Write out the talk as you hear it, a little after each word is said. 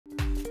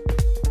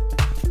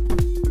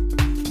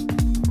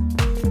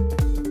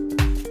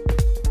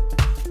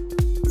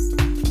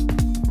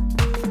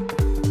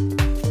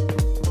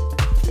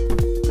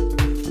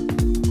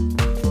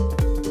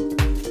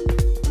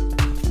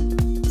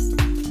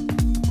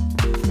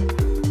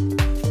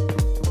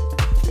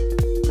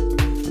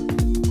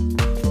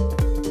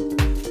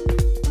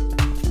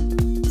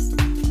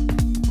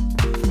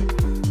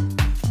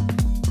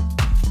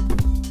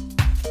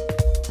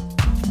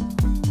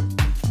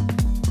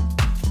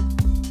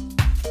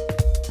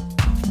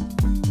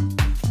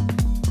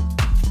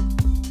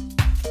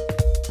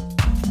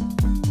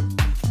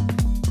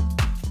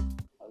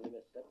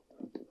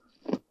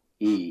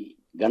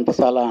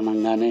ఘంటసాల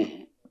అనగానే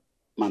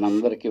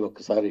మనందరికీ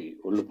ఒక్కసారి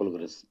ఒళ్ళు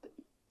పులుగురిస్తుంది.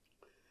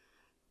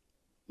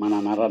 మన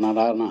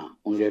నరాన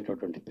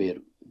ఉండేటటువంటి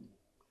పేరు.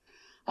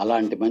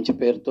 అలాంటి మంచి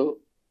పేరుతో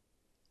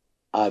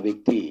ఆ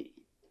వ్యక్తి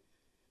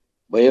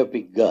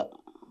బయోపిక్గా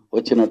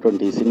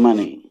వచ్చినటువంటి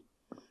సినిమాని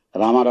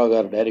రామారావు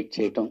గారు డైరెక్ట్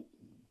చేయటం,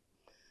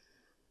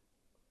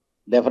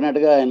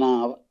 డెఫినెట్గా ఆయన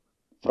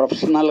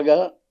ప్రొఫెషనల్గా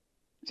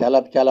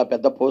చాలా చాలా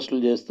పెద్ద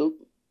పోస్టులు చేస్తూ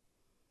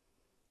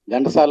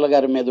ఘంటసాల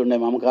గారి మీద ఉండే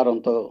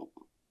మమకారంతో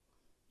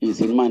ఈ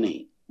సినిమాని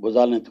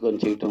భుజాలను ఎత్తుకొని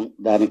చేయటం,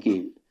 దానికి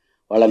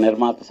వాళ్ళ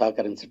నిర్మాత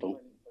సహకరించటం,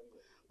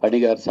 పడి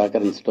గారు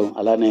సహకరించటం,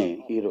 అలానే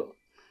హీరో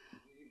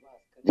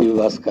జీవి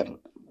భాస్కర్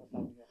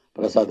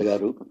ప్రసాద్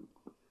గారు.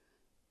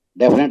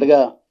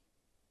 డెఫినెట్గా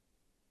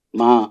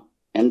మా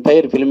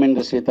ఎంటైర్ ఫిల్మ్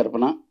ఇండస్ట్రీ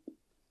తరఫున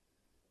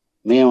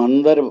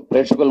మేమందరూ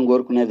ప్రేక్షకులను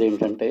కోరుకునేది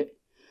ఏంటంటే,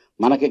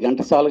 మనకి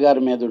ఘంటసాల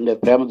గారి మీద ఉండే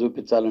ప్రేమ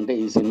చూపించాలంటే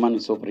ఈ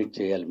సినిమాని సూపర్ హిట్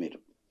చేయాలి. మీరు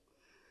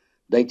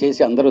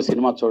దయచేసి అందరూ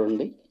సినిమా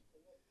చూడండి.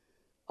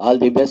 All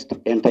the best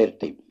entire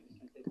team.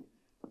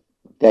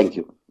 Thank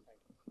you.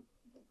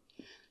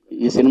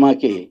 ఈ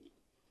సినిమాకి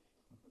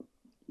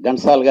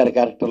ఘంటసాల గారి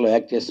క్యారెక్టర్లో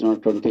యాక్ట్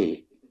చేసినటువంటి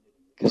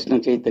కృష్ణ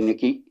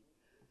చైతన్యకి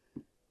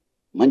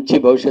మంచి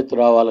భవిష్యత్తు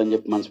రావాలని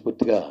చెప్పి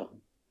మనస్ఫూర్తిగా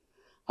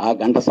ఆ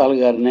ఘంటసాల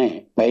గారినే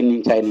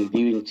పైనుంచి ఆయనకి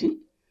దీవించి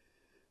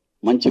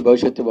మంచి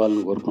భవిష్యత్తు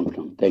ఇవ్వాలని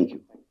కోరుకుంటున్నాం. Thank you.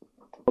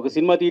 ఒక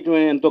సినిమా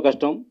తీయటం ఎంతో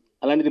కష్టం,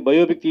 అలాంటిది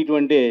బయోపిక్ తీయటం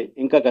అంటే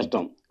ఇంకా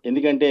కష్టం.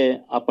 ఎందుకంటే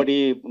అప్పటి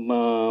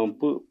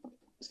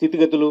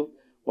స్థితిగతులు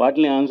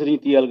వాటిని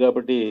అనుసరించి తీయాలి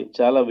కాబట్టి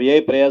చాలా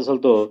వ్యయ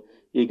ప్రయాసాలతో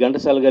ఈ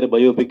ఘంటసాల గారి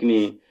బయోపిక్ని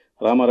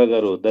రామారావు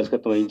గారు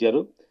దర్శకత్వం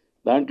వహించారు.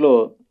 దాంట్లో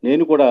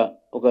నేను కూడా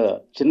ఒక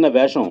చిన్న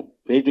వేషం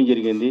వేయటం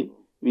జరిగింది.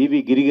 వివి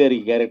గిరి గారి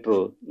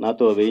క్యారెక్టర్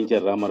నాతో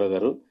వేయించారు రామారావు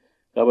గారు.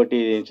 కాబట్టి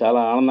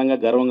చాలా ఆనందంగా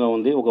గర్వంగా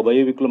ఉంది ఒక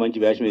బయోపిక్లో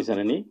మంచి వేషం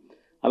వేశానని.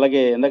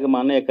 అలాగే ఇందాక మా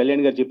అన్నయ్య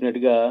కళ్యాణ్ గారు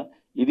చెప్పినట్టుగా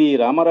ఇది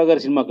రామారావు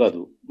గారి సినిమా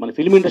కాదు, మన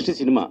ఫిల్మ్ ఇండస్ట్రీ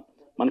సినిమా.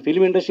 మన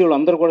ఫిల్మ్ ఇండస్ట్రీ వాళ్ళు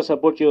అందరూ కూడా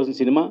సపోర్ట్ చేయవలసిన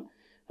సినిమా.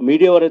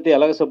 మీడియా వారైతే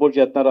ఎలాగ సపోర్ట్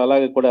చేస్తున్నారో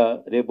అలాగే కూడా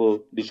రేపు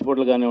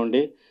డిస్ట్రిబ్యూటర్లు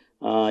కానివ్వండి,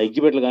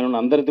 ఎగ్జిబిటర్లు కానివ్వండి,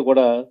 అందరితో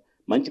కూడా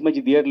మంచి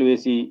మంచి థియేటర్లు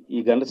వేసి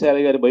ఈ ఘంటసాల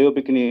గారి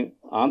బయోపిక్ని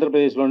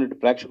ఆంధ్రప్రదేశ్లో ఉన్న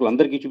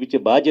ప్రేక్షకులందరికీ చూపించే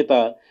బాధ్యత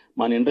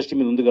మన ఇండస్ట్రీ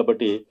మీద ఉంది.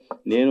 కాబట్టి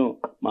నేను,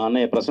 మా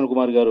అన్నయ్య ప్రసన్న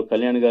కుమార్ గారు,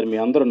 కళ్యాణ్ గారు, మీ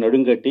అందరూ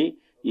నడుం కట్టి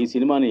ఈ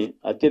సినిమాని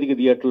అత్యధిక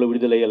థియేటర్లో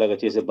విడుదలయ్యేలాగా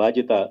చేసే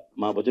బాధ్యత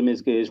మా భుజం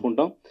మీదకి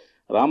వేసుకుంటాం.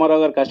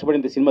 రామారావు గారు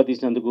కష్టపడిన సినిమా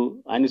తీసినందుకు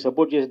ఆయన్ని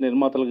సపోర్ట్ చేసిన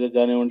నిర్మాతలకు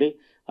కానివ్వండి,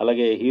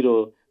 అలాగే హీరో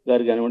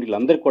గారు కానివ్వండి,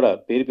 వీళ్ళందరికీ కూడా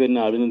పేరు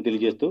పేరున అభినందన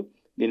తెలియజేస్తూ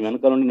దీని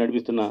వెనకాల నుండి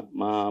నడిపిస్తున్న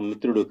మా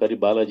మిత్రుడు కరి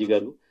బాలాజీ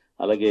గారు,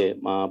 అలాగే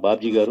మా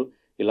బాబ్జీ గారు,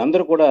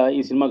 వీళ్ళందరూ కూడా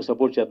ఈ సినిమాకి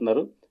సపోర్ట్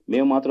చేస్తున్నారు.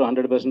 మేము మాత్రం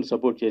 100%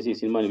 సపోర్ట్ చేసి ఈ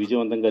సినిమాని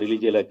విజయవంతంగా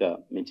రిలీజ్ చేయలేక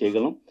మేము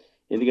చేయగలం.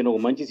 ఎందుకంటే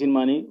ఒక మంచి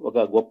సినిమాని, ఒక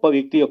గొప్ప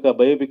వ్యక్తి యొక్క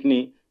బయోపిక్ని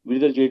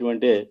విడుదల చేయడం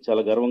అంటే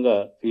చాలా గర్వంగా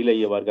ఫీల్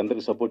అయ్యే వారికి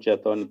అందరికీ సపోర్ట్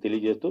చేస్తామని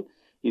తెలియజేస్తూ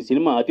ఈ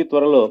సినిమా అతి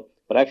త్వరలో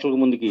ప్రేక్షకుల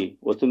ముందుకి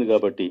వస్తుంది.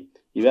 కాబట్టి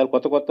ఈవేళ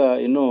కొత్త కొత్త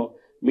ఎన్నో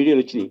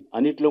మీడియాలు వచ్చినాయి,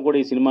 అన్నింటిలో కూడా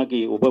ఈ సినిమాకి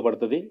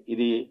ఉపయోగపడుతుంది.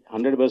 ఇది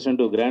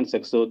 100% గ్రాండ్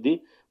సక్సెస్ అవుద్ది.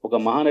 ఒక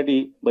మహానటి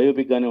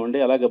బయోపిక్ కానివ్వండి,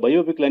 అలాగే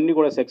బయోపిక్లు అన్నీ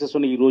కూడా సక్సెస్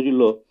ఉన్న ఈ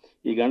రోజుల్లో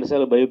ఈ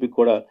ఘంటసాల బయోపిక్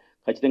కూడా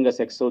ఖచ్చితంగా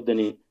సక్సెస్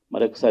అవుద్దని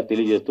మరొకసారి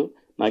తెలియజేస్తూ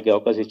నాకు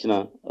అవకాశం ఇచ్చిన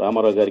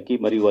రామారావు గారికి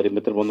మరియు వారి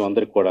మిత్ర బృందం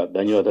అందరికీ కూడా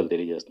ధన్యవాదాలు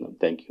తెలియజేస్తున్నాను.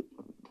 Thank you.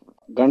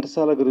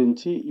 ఘంటసాల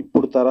గురించి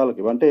ఇప్పుడు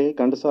తరాలకి అంటే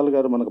ఘంటసాల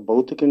గారు మనకు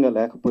భౌతికంగా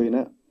లేకపోయినా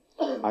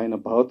ఆయన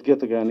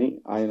భగవద్గీత కానీ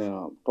ఆయన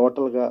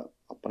టోటల్గా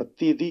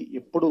ప్రతిదీ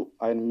ఎప్పుడు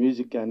ఆయన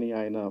మ్యూజిక్ కానీ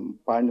ఆయన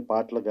పాడిన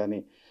పాటలు కానీ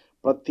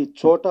ప్రతి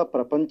చోట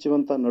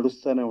ప్రపంచమంతా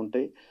నడుస్తూనే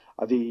ఉంటాయి.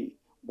 అది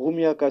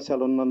భూమి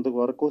ఆకాశాలు ఉన్నంత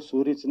వరకు,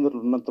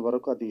 సూర్యచంద్రులు ఉన్నంత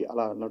వరకు అది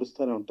అలా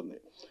నడుస్తూనే ఉంటుంది.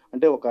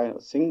 అంటే ఒక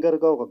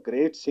సింగర్గా ఒక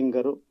గ్రేట్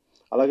సింగరు,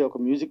 అలాగే ఒక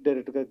మ్యూజిక్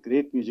డైరెక్టర్గా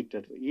గ్రేట్ మ్యూజిక్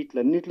డైరెక్టర్.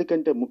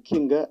 వీటిలన్నిటికంటే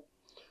ముఖ్యంగా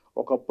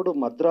ఒకప్పుడు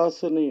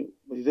మద్రాసుని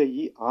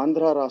ఇదయ్యి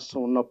ఆంధ్ర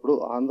రాష్ట్రం ఉన్నప్పుడు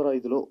ఆంధ్ర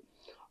ఇదిలో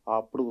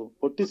అప్పుడు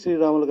పొట్టి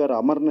శ్రీరాములు గారు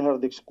అమరనిహార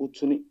దీక్ష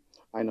కూర్చుని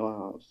ఆయన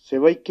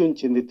శివైక్యం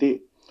చెందితే,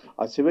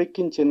 ఆ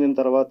శివైక్యం చెందిన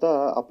తర్వాత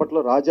అప్పట్లో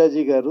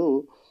రాజాజీ గారు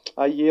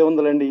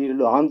ఏముందండి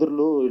వీళ్ళు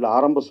ఆంధ్రులు, వీళ్ళు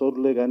ఆరంభ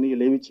సోరులే కానీ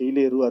వీళ్ళు ఏమి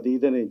చేయలేరు అది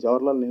ఇదని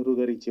జవహర్లాల్ నెహ్రూ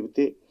గారికి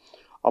చెబితే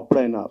అప్పుడు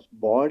ఆయన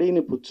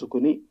బాడీని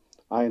పుచ్చుకుని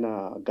ఆయన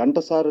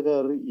ఘంటసాల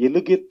గారు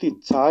ఎలుగెత్తి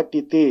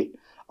చాటితే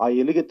ఆ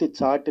ఎలుగెత్తి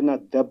చాటిన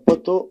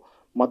దెబ్బతో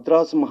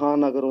మద్రాసు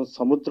మహానగరం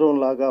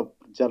సముద్రంలాగా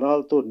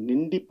జనాలతో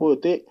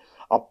నిండిపోతే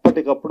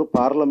అప్పటికప్పుడు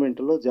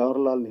పార్లమెంటులో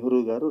జవహర్లాల్ నెహ్రూ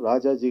గారు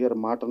రాజాజీ గారి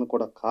మాటను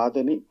కూడా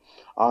కాదని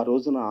ఆ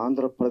రోజున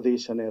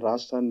ఆంధ్రప్రదేశ్ అనే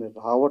రాష్ట్రాన్ని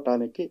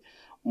రావటానికి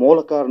మూల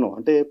కారణం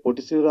అంటే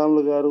పొట్టి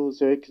శ్రీరాములు గారు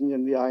శివైక్యం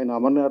చెంది ఆయన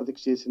అమరనిహార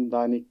దీక్ష చేసిన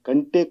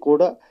దానికంటే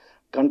కూడా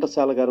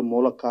ఘంటసాల గారు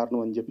మూల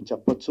కారణం అని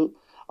చెప్పొచ్చు.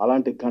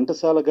 అలాంటి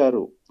ఘంటసాల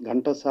గారు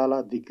ఘంటసాల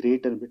ది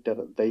గ్రేట్ అని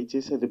పెట్టారు.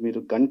 దయచేసి అది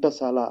మీరు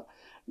ఘంటసాల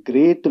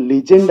గ్రేట్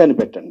లెజెండ్ అని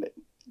పెట్టండి.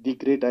 ది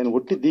గ్రేట్, ఆయన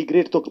ఒట్టి ది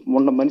గ్రేట్తో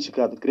ఉన్న మనిషి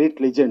కాదు, గ్రేట్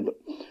లెజెండ్.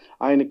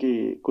 ఆయనకి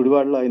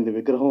కుడివాడలో ఆయనది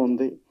విగ్రహం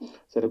ఉంది,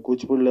 సరే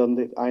కూచిపూడిలో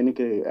ఉంది.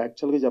 ఆయనకి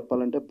యాక్చువల్గా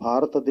చెప్పాలంటే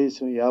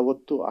భారతదేశం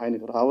యావత్తు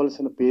ఆయనకు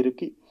రావాల్సిన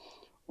పేరుకి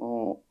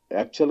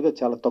యాక్చువల్గా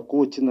చాలా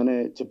తక్కువ వచ్చిందనే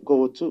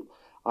చెప్పుకోవచ్చు.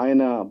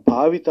 ఆయన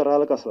భావి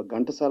తరాలకు అసలు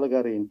ఘంటసాల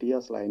గారు ఏంటి,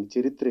 అసలు ఆయన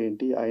చరిత్ర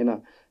ఏంటి, ఆయన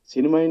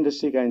సినిమా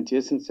ఇండస్ట్రీకి ఆయన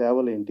చేసిన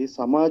సేవలు ఏంటి,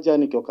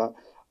 సమాజానికి ఒక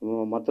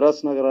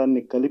మద్రాసు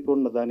నగరాన్ని కలిపి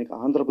ఉన్న దానికి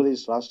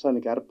ఆంధ్రప్రదేశ్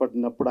రాష్ట్రానికి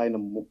ఏర్పడినప్పుడు ఆయన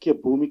ముఖ్య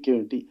భూమిక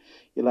ఏమిటి,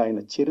 ఇలా ఆయన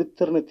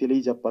చరిత్రను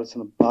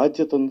తెలియజెప్పాల్సిన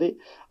బాధ్యత ఉంది.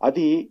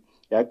 అది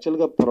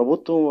యాక్చువల్గా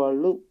ప్రభుత్వం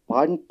వాళ్ళు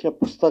పాఠ్య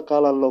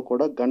పుస్తకాలలో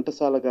కూడా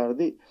ఘంటసాల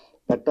గారిది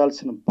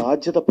పెట్టాల్సిన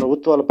బాధ్యత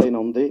ప్రభుత్వాలపైన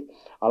ఉంది.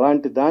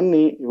 అలాంటి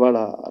దాన్ని ఇవాళ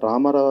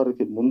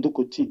రామారావుకి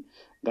ముందుకొచ్చి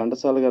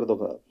ఘంటసాల గారిది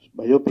ఒక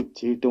బయోపిక్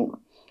చేయటం,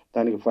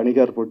 దానికి ఫణి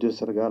గారు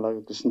ప్రొడ్యూసర్గా, అలాగే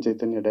కృష్ణ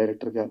చైతన్య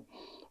డైరెక్టర్గా,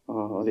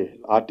 అదే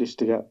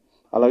ఆర్టిస్ట్గా,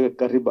 అలాగే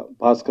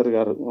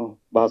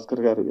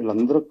భాస్కర్ గారు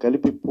వీళ్ళందరూ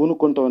కలిపి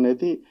పూనుకుంటాం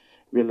అనేది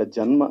వీళ్ళ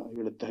జన్మ,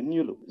 వీళ్ళ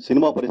ధన్యులు.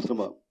 సినిమా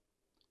పరిశ్రమ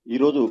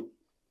ఈరోజు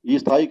ఈ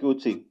స్థాయికి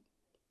వచ్చి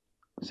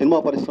సినిమా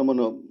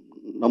పరిశ్రమను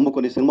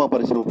నమ్ముకొని సినిమా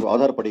పరిశ్రమకు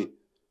ఆధారపడి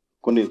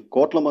కొన్ని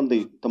కోట్ల మంది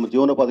తమ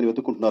జీవనోపాధిని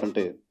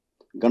వెతుక్కుంటున్నారంటే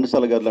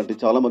ఘంటసాల గారు లాంటి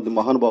చాలామంది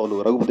మహానుభావులు,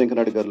 రఘుపతి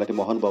వెంకనాయుడు గారు లాంటి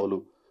మహానుభావులు,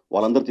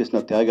 వాళ్ళందరూ చేసిన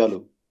త్యాగాలు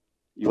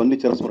ఇవన్నీ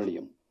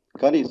చిరస్మరణీయం.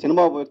 కానీ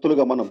సినిమా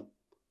వ్యక్తులుగా మనం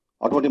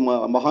అటువంటి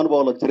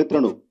మహానుభావుల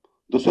చరిత్రను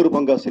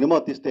దుస్వరూపంగా సినిమా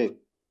తీస్తే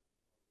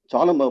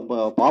చాలా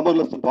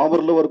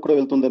పామరుల వరకు కూడా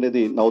వెళ్తుంది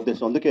అనేది నా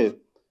ఉద్దేశం. అందుకే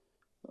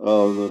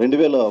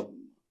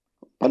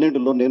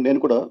 2012లో నేను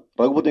కూడా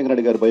రఘుపతి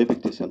వెంకనాయుడు గారి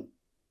బయోపిక్ చేశాను.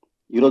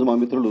 ఈరోజు మా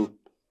మిత్రులు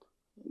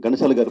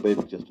ఘంటసాల గారి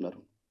బయోపిక్ చేస్తున్నారు.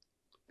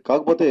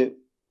 కాకపోతే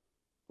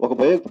ఒక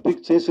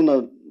బయోపిక్ చేసిన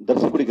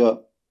దర్శకుడిగా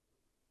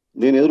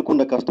నేను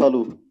ఎదుర్కొన్న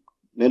కష్టాలు,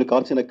 నేను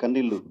కార్చిన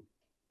కన్నీళ్ళు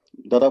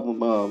దాదాపు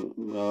మా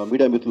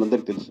మీడియా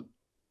మిత్రులందరికీ తెలుసు.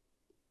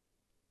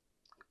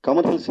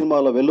 కమర్షియల్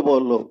సినిమాల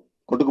వెల్లుబాటులో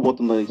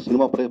కొట్టుకుపోతున్న ఈ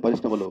సినిమా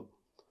పరిశ్రమలో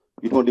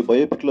ఇటువంటి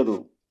బయోపిక్లను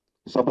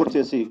సపోర్ట్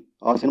చేసి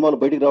ఆ సినిమాలు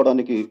బయటికి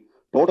రావడానికి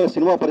టోటల్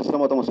సినిమా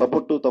పరిశ్రమ తమ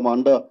సపోర్టు, తమ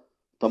అండ,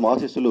 తమ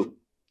ఆశీస్సులు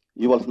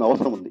ఇవ్వాల్సిన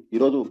అవసరం ఉంది.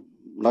 ఈరోజు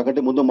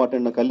నాకంటే ముందు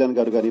మాట్లాడిన కళ్యాణ్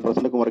గారు కానీ,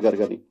 ప్రసన్న కుమార్ గారు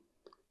కానీ,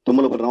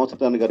 తుమ్మలపల్లి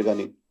రామసత్యాన్ని గారు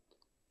కానీ,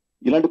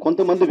 ఇలాంటి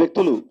కొంతమంది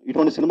వ్యక్తులు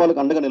ఇటువంటి సినిమాలకు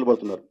అండగా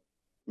నిలబడుతున్నారు.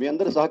 మీ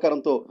అందరి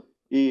సహకారంతో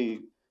ఈ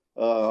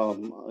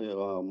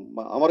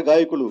అమర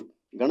గాయకులు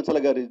ఘంటసాల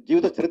గారి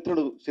జీవిత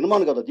చరిత్రను,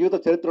 సినిమాను కదా జీవిత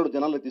చరిత్రను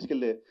జనాలకు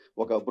తీసుకెళ్లే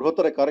ఒక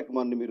బృహత్తర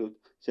కార్యక్రమాన్ని మీరు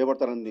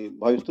చేపడతారని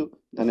భావిస్తూ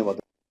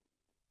ధన్యవాదాలు.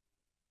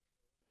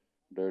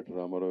 డైరెక్టర్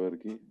రామారావు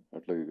గారికి,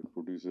 అట్లాగే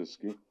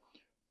ప్రొడ్యూసర్స్కి,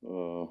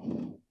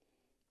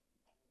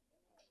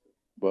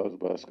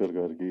 భాస్కర్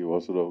గారికి,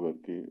 వాసురావు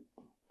గారికి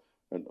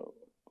and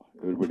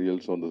everybody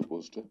else on the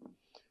post,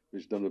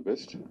 wish them the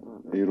best.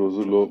 ఈ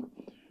రోజుల్లో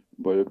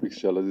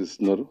బయోపిక్స్ చాలా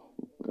తీస్తున్నారు,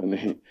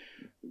 కానీ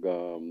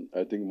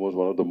I think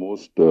one of the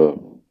most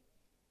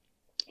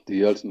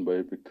తీయాల్సిన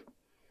బయోపిక్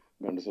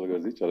ఘంటసాల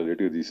గారిది. చాలా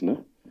లేట్గా తీసిన,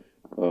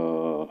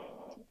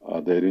 ఆ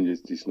ధైర్యం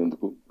చేసి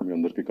తీసినందుకు మీ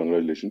అందరికీ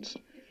congratulations.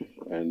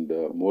 And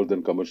more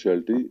than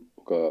commerciality,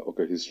 ఒక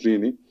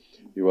హిస్టరీని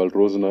ఇవాళ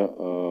రోజున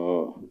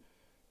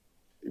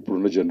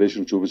ఇప్పుడున్న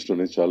జనరేషన్ చూపించడం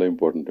అనేది చాలా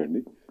ఇంపార్టెంట్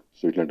అండి.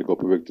 సో ఇట్లాంటి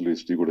గొప్ప వ్యక్తుల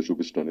హిస్టరీ కూడా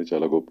చూపించడం అనేది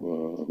చాలా గొప్ప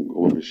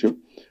విషయం.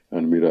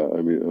 అండ్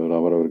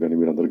రామారావు గారు కానీ,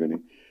 మీరందరూ కానీ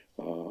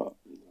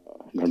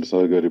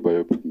ఘంటసాల గారి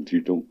బయోపిక్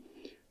తీయటం,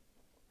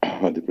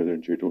 అది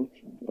ప్రజెంట్ చేయటం,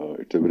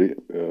 it's a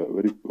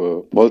very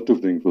positive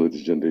thing for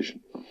this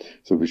generation.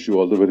 So wish you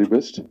all the very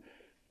best.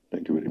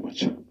 Thank you very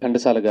much.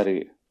 Ghantasala గారి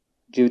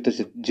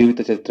జీవిత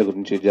చరిత్ర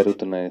గురించి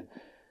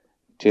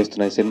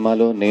చేస్తున్న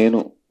సినిమాలో నేను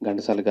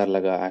ఘంటసాల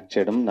గారిలాగా యాక్ట్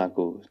చేయడం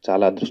నాకు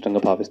చాలా అదృష్టంగా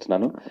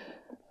భావిస్తున్నాను.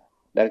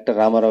 డైరెక్టర్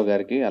రామారావు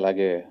గారికి,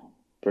 అలాగే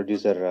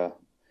producer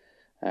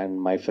and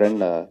my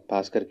friend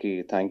భాస్కర్కి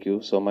thank you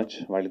so much.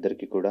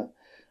 వాళ్ళిద్దరికి కూడా,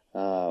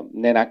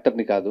 నేను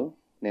యాక్టర్ని కాదు,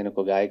 నేను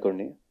ఒక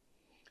గాయకుడిని.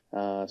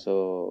 సో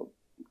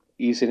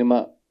ఈ సినిమా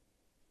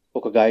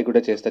ఒక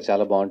గాయకుడే చేస్తే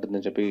చాలా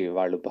బాగుంటుందని చెప్పి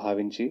వాళ్ళు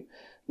భావించి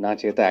నా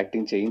చేత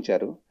యాక్టింగ్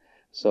చేయించారు.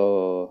 సో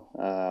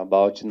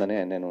బాగా వచ్చిందని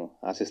నేను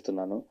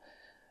ఆశిస్తున్నాను.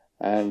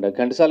 అండ్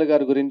ఘంటసాల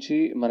గారి గురించి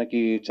మనకి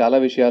చాలా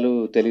విషయాలు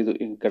తెలీదు.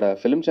 ఇక్కడ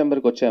ఫిల్మ్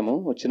ఛాంబర్కి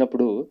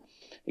వచ్చినప్పుడు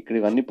ఇక్కడ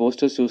ఇవన్నీ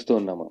పోస్టర్స్ చూస్తూ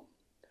ఉన్నాము.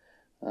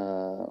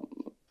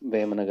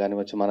 వేమన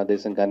కానివచ్చు, మన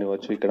దేశం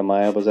కానివచ్చు, ఇక్కడ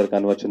మాయాబజార్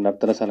కానివచ్చు,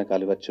 నర్తనసాన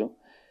కానివచ్చు,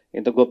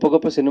 ఇంత గొప్ప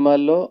గొప్ప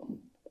సినిమాల్లో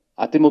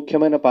అతి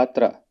ముఖ్యమైన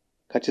పాత్ర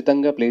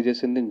ఖచ్చితంగా ప్లే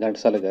చేసింది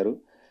ఘంటసాల గారు.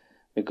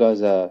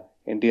 బికాజ్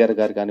ఎన్టీఆర్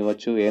గారు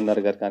కానివచ్చు,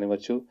 ఏఎన్ఆర్ గారు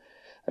కానివచ్చు,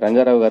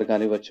 రంగారావు గారు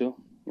కానివచ్చు,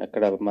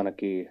 అక్కడ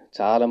మనకి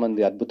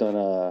చాలామంది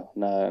అద్భుతమైన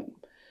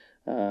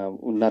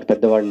ఉన్నారు,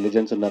 పెద్దవాళ్ళు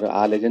లెజెండ్స్ ఉన్నారు.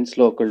 ఆ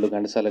లెజెండ్స్లో ఒకళ్ళు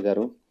ఘంటసాల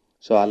గారు.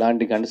 సో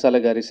అలాంటి ఘంటసాల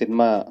గారి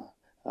సినిమా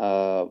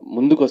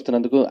ముందుకు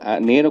వస్తున్నందుకు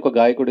నేను ఒక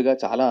గాయకుడిగా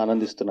చాలా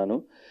ఆనందిస్తున్నాను.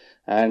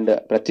 అండ్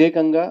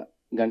ప్రత్యేకంగా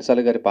ఘంటసాల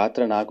గారి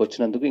పాత్ర నాకు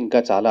వచ్చినందుకు ఇంకా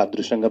చాలా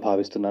అదృష్టంగా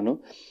భావిస్తున్నాను.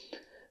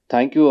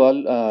 Thank you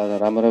all.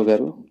 రామారావు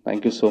గారు,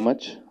 థ్యాంక్ యూ సో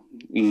మచ్.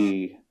 ఈ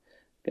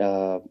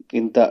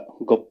ఇంత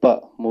గొప్ప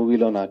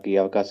మూవీలో నాకు ఈ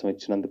అవకాశం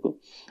ఇచ్చినందుకు.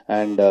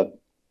 అండ్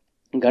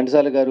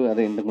ఘంటసాల గారు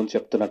అదే ఇంతకుముందు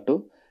చెప్తున్నట్టు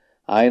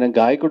ఆయన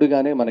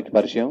గాయకుడిగానే మనకి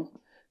పరిచయం,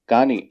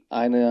 కానీ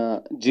ఆయన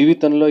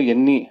జీవితంలో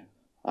ఎన్ని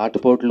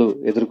ఆటుపోట్లు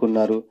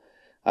ఎదుర్కొన్నారు,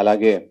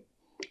 అలాగే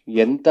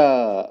ఎంత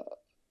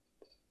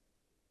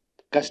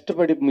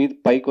కష్టపడి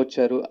పైకి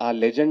వచ్చారు, ఆ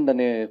లెజెండ్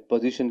అనే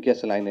పొజిషన్కి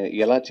అసలు ఆయన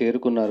ఎలా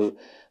చేరుకున్నారు,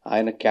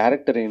 ఆయన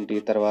క్యారెక్టర్ ఏంటి,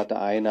 తర్వాత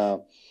ఆయన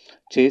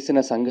చేసిన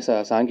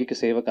సాంఘిక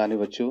సేవ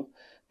కానివచ్చు,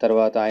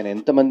 తర్వాత ఆయన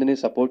ఎంతమందిని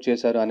సపోర్ట్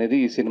చేశారు అనేది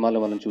ఈ సినిమాలో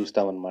మనం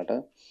చూస్తామన్నమాట.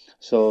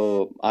 సో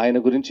ఆయన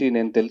గురించి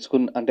నేను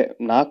అంటే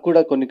నాకు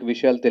కూడా కొన్ని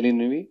విషయాలు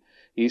తెలియనివి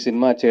ఈ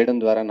సినిమా చేయడం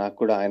ద్వారా నాకు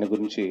కూడా ఆయన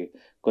గురించి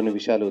కొన్ని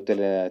విషయాలు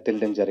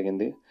తెలియడం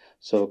జరిగింది.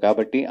 సో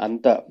కాబట్టి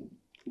అంత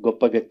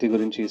గొప్ప వ్యక్తి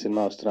గురించి ఈ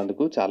సినిమా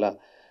వస్తున్నందుకు చాలా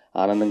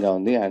ఆనందంగా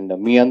ఉంది. అండ్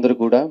మీ అందరూ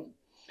కూడా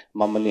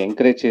మమ్మల్ని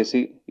ఎంకరేజ్ చేసి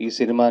ఈ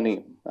సినిమాని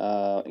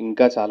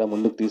ఇంకా చాలా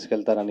ముందుకు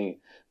తీసుకెళ్తారని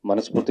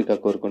మనస్ఫూర్తిగా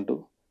కోరుకుంటూ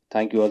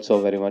thank you all so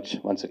very much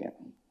once again.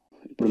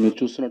 ఇప్పుడు మీరు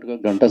చూస్తున్నట్టుగా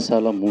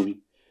ఘంటసాల మూవీ,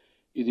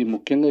 ఇది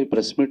ముఖ్యంగా ఈ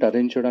ప్రెస్ మీట్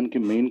అరేంజ్ చేయడానికి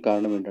మెయిన్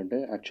కారణం ఏంటంటే,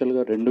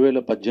 యాక్చువల్గా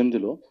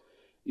 2018లో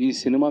ఈ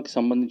సినిమాకి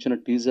సంబంధించిన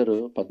టీజర్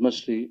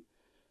పద్మశ్రీ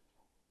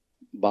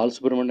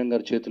బాలసుబ్రహ్మణ్యం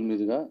గారి చేతుల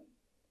మీదుగా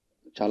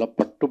చాలా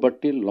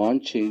పట్టుబట్టి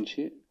లాంచ్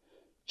చేయించి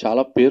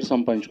చాలా పేరు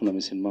సంపాదించుకున్నాం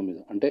ఈ సినిమా మీద.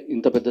 అంటే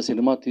ఇంత పెద్ద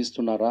సినిమా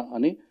తీస్తున్నారా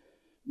అని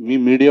మీ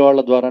మీడియా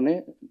వాళ్ళ ద్వారానే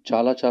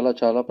చాలా చాలా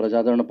చాలా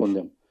ప్రజాదరణ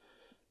పొందాం.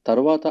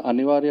 తర్వాత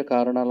అనివార్య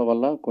కారణాల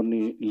వల్ల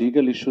కొన్ని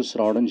లీగల్ ఇష్యూస్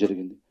రావడం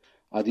జరిగింది.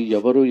 అది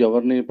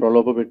ఎవరిని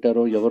ప్రలోభ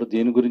పెట్టారో, ఎవరు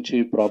దేని గురించి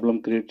ప్రాబ్లం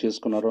క్రియేట్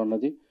చేసుకున్నారో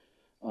అన్నది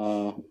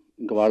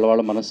ఇంకా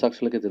వాళ్ళ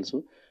మనస్సాక్షులకే తెలుసు.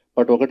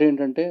 బట్ ఒకటి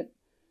ఏంటంటే,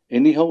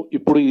 ఎనీహౌ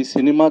ఇప్పుడు ఈ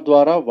సినిమా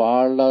ద్వారా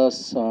వాళ్ళ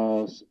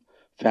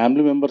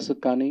ఫ్యామిలీ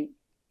మెంబర్స్కి కానీ,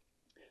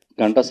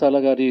 ఘంటసాల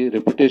గారి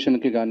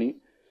రెప్యుటేషన్కి కానీ,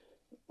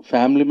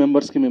 ఫ్యామిలీ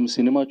మెంబర్స్కి మేము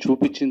సినిమా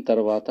చూపించిన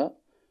తర్వాత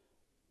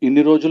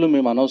ఇన్ని రోజులు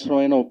మేము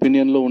అనవసరమైన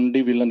ఒపీనియన్లో ఉండి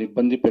వీళ్ళని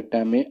ఇబ్బంది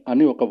పెట్టామే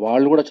అని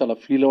వాళ్ళు కూడా చాలా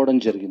ఫీల్ అవ్వడం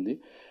జరిగింది.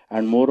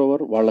 అండ్ మోర్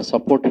ఓవర్ వాళ్ళ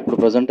సపోర్ట్ ఇప్పుడు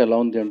ప్రజెంట్ ఎలా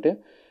ఉంది అంటే,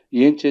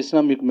 ఏం చేసినా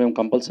మీకు మేము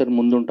కంపల్సరీ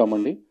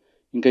ముందుంటామండి,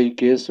 ఇంకా ఈ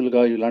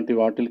కేసులుగా ఇలాంటి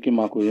వాటికి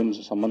మాకు ఏం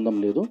సంబంధం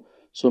లేదు,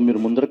 సో మీరు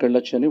ముందరకు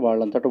వెళ్ళొచ్చు అని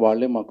వాళ్ళంతటా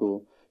వాళ్ళే మాకు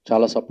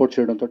చాలా సపోర్ట్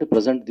చేయడంతో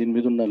ప్రజెంట్ దీని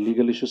మీద ఉన్న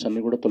లీగల్ ఇష్యూస్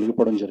అన్నీ కూడా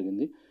తొలగిపోవడం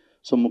జరిగింది.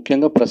 సో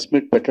ముఖ్యంగా ప్రెస్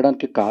మీట్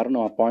పెట్టడానికి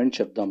కారణం ఆ పాయింట్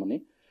చెప్దామని.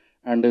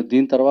 అండ్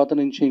దీని తర్వాత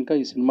నుంచి ఇంకా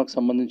ఈ సినిమాకి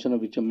సంబంధించిన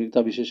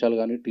మిగతా విశేషాలు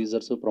కానీ,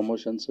 టీజర్స్,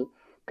 ప్రమోషన్స్,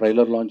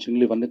 ట్రైలర్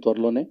లాంచింగ్లు ఇవన్నీ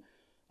త్వరలోనే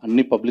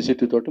అన్ని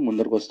పబ్లిసిటీ తోటి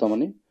ముందరకు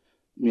వస్తామని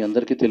మీ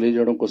అందరికీ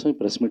తెలియజేయడం కోసం ఈ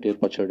ప్రెస్ మీట్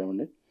ఏర్పాటు చేయడం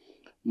అండి.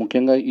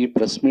 ముఖ్యంగా ఈ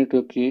ప్రెస్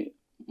మీట్కి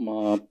మా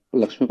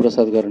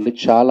లక్ష్మీప్రసాద్ గారు అండి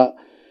చాలా,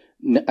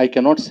 I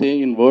cannot say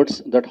in words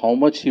that how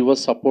much he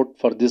was support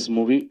for this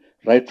movie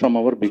right from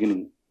our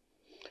beginning.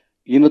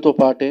 ఈయనతో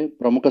పాటే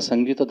ప్రముఖ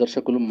సంగీత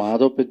దర్శకులు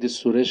మాధవ్ పెద్ది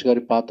సురేష్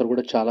గారి పాత్ర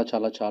కూడా చాలా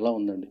చాలా చాలా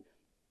ఉందండి.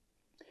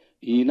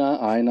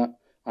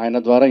 ఆయన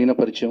ద్వారా ఈయన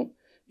పరిచయం,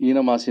 ఈయన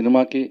మా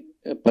సినిమాకి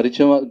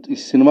పరిచయం, ఈ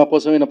సినిమా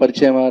కోసం ఈయన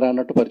పరిచయం అయ్యారా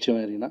అన్నట్టు పరిచయం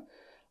అయ్యారు ఈయన.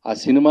 ఆ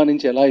సినిమా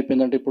నుంచి ఎలా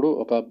అయిపోయిందంటే ఇప్పుడు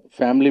ఒక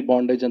ఫ్యామిలీ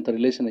బాండేజ్ అంత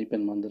రిలేషన్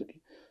అయిపోయింది మా అందరికీ.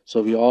 So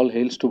we all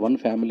hails to one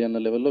family అన్న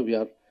లెవెల్లో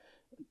వీఆర్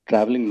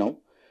ట్రావెలింగ్ నౌ.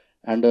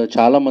 అండ్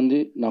చాలామంది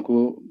నాకు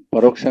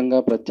పరోక్షంగా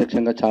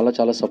ప్రత్యక్షంగా చాలా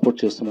చాలా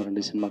సపోర్ట్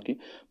చేస్తున్నారండి ఈ సినిమాకి.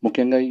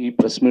 ముఖ్యంగా ఈ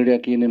ప్రెస్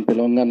మీడియాకి నేను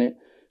పిలవంగానే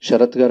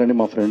శరత్ గారని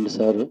మా ఫ్రెండ్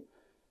సార్,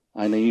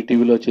 ఆయన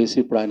ఈటీవీలో చేసి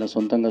ఇప్పుడు ఆయన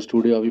సొంతంగా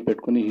స్టూడియో అవి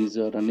పెట్టుకుని he's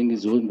running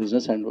his own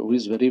business and who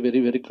is very very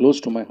very close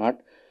to my heart.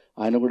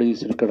 ఆయన కూడా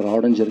ఇక్కడ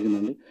రావడం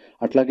జరిగిందండి.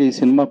 అట్లాగే ఈ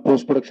సినిమా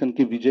పోస్ట్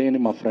ప్రొడక్షన్కి విజయ్ అని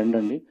మా ఫ్రెండ్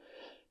అండి,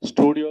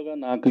 స్టూడియోగా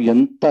నాకు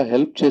ఎంత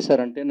హెల్ప్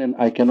చేశారంటే నేను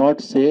I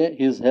cannot say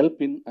he's help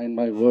in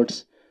my words.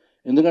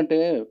 ఎందుకంటే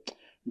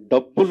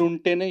డబ్బులు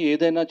ఉంటేనే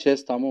ఏదైనా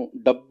చేస్తాము,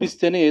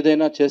 డబ్బిస్తేనే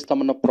ఏదైనా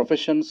చేస్తామన్న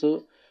ప్రొఫెషన్స్,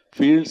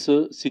 ఫీల్డ్స్,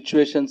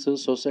 సిచ్యువేషన్స్,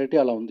 సొసైటీ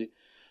అలా ఉంది.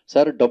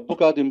 సార్ డబ్బు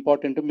కాదు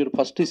ఇంపార్టెంట్, మీరు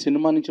ఫస్ట్ ఈ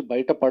సినిమా నుంచి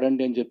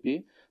బయటపడండి అని చెప్పి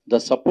the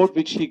support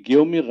which he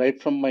gave me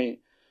right from my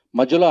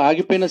మధ్యలో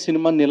ఆగిపోయిన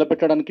సినిమాని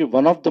నిలబెట్టడానికి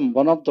one of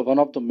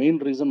the main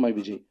reason my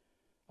Vijay.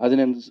 అది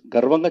నేను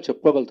గర్వంగా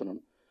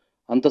చెప్పుకోగలుగుతున్నాను.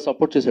 అంత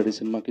సపోర్ట్ చేశాడు ఈ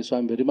సినిమాకి. So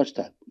I'm very much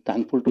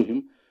thankful to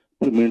him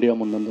ఇప్పుడు మీడియా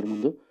అందరి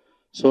ముందు.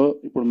 సో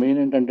ఇప్పుడు మెయిన్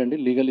ఏంటంటే అండి,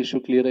 లీగల్ ఇష్యూ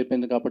క్లియర్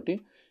అయిపోయింది కాబట్టి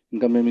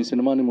ఇంకా మేము ఈ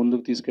సినిమాని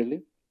ముందుకు తీసుకెళ్ళి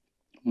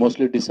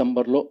మోస్ట్లీ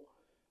డిసెంబర్లో,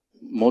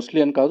 మోస్ట్లీ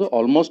అని కాదు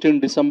almost in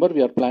December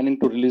we are planning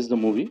to release the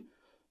movie.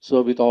 So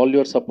with all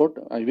your support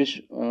I wish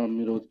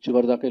మీరు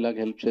చివరి దాకా ఇలాగ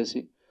హెల్ప్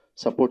చేసి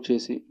సపోర్ట్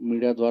చేసి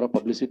మీడియా ద్వారా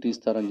పబ్లిసిటీ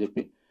ఇస్తారని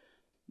చెప్పి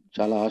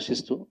చాలా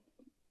ఆశిస్తూ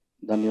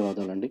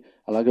ధన్యవాదాలండి.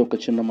 అలాగే ఒక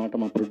చిన్న మాట,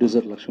 మా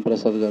ప్రొడ్యూసర్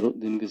లక్ష్మీప్రసాద్ గారు,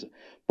 దీనికి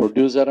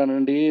ప్రొడ్యూసర్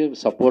అనండి,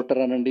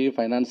 సపోర్టర్ అనండి,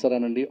 ఫైనాన్సర్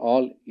అనండి,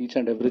 ఆల్ ఈచ్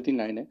అండ్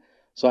ఎవ్రీథింగ్ ఆయనే.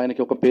 సో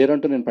ఆయనకి ఒక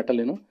పేరంటూ నేను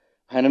పెట్టలేను,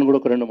 ఆయనను కూడా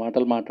ఒక 2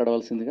 మాటలు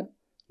మాట్లాడవలసిందిగా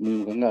మీ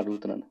ముఖంగా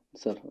అడుగుతున్నాను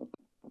సార్.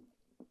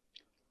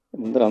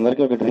 ముందర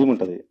అందరికీ ఒక డ్రీమ్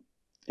ఉంటుంది,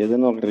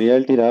 ఏదైనా ఒక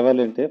రియాలిటీ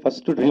రావాలి అంటే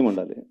ఫస్ట్ డ్రీమ్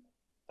ఉండాలి.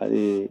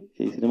 అది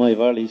ఈ సినిమా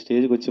ఇవాళ ఈ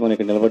స్టేజ్కి వచ్చి మనం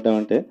ఇక్కడ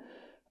నిలబడ్డామంటే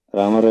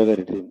రామారావు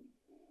గారి డ్రీమ్.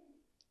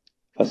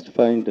 ఫస్ట్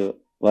పాయింట్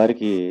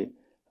వారికి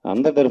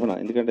అందరి తరఫున,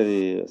 ఎందుకంటే అది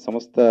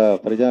సమస్త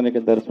ప్రజానిక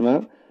తరఫున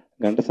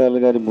ఘంటసాల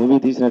గారి మూవీ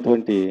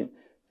తీసినటువంటి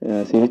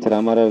సిహెచ్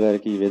రామారావు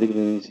గారికి ఈ వేదిక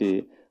మీద నుంచి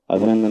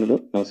అభినందనలు,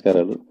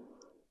 నమస్కారాలు.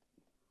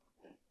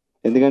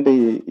 ఎందుకంటే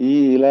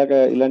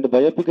ఇలాంటి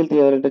బయోపిక్లు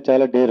తీయాలంటే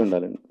చాలా డేర్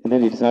ఉండాలండి.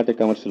 ఎందుకంటే it's not a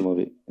commercial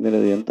movie. ఎందుకంటే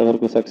అది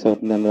ఎంతవరకు సక్సెస్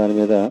అవుతుంది అన్న దాని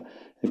మీద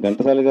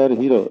ఘంటసాల గారు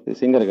హీరో,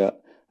 సింగర్గా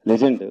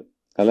లెజెండ్,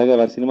 అలాగే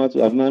వారి సినిమా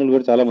అభిమానులు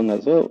కూడా చాలా మంది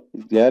ఉన్నారు. సో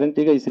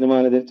గ్యారంటీగా ఈ సినిమా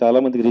అనేది చాలా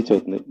మందికి రీచ్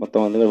అవుతుంది. మొత్తం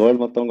అందులో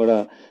వరల్డ్ మొత్తం కూడా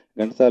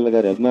ఘంటసాల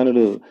గారి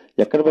అభిమానులు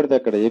ఎక్కడ పడితే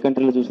అక్కడ, ఏ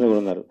కంట్రీలో చూసినా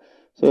కూడా ఉన్నారు.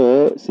 సో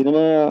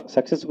సినిమా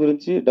సక్సెస్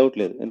గురించి డౌట్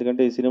లేదు,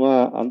 ఎందుకంటే ఈ సినిమా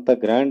అంత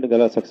గ్రాండ్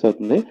గల సక్సెస్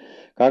అవుతుంది.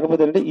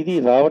 కాకపోతే అంటే ఇది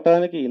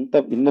రావటానికి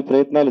ఇన్ని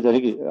ప్రయత్నాలు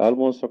జరిగి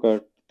ఆల్మోస్ట్ ఒక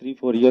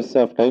 3-4 ఇయర్స్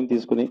ఆఫ్ టైం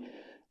తీసుకుని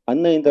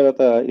అన్నీ అయిన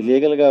తర్వాత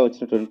లీగల్గా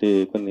వచ్చినటువంటి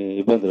కొన్ని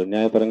ఇబ్బందులు,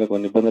 న్యాయపరంగా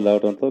కొన్ని ఇబ్బందులు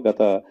రావడంతో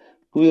గత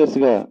 2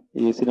 ఇయర్స్గా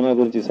ఈ సినిమా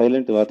గురించి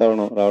సైలెంట్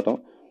వాతావరణం రావటం,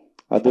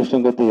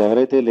 అదృష్టం కొద్దీ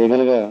ఎవరైతే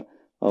లీగల్గా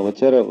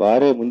వచ్చారో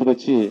వారే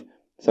ముందుకొచ్చి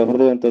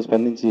సహృదయంతో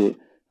స్పందించి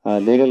ఆ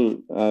లీగల్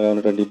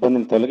ఉన్నటువంటి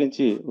ఇబ్బందిని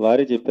తొలగించి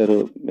వారే చెప్పారు,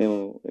 మేము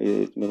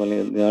మిమ్మల్ని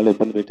నాలో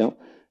ఇబ్బంది పెట్టాం,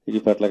 ఈ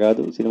పట్ల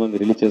కాదు, సినిమా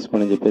మీరు రిలీజ్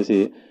చేసుకోండి అని చెప్పేసి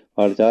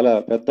వాళ్ళు చాలా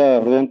పెద్ద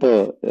హృదయంతో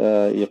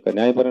ఈ యొక్క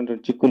న్యాయపరమైన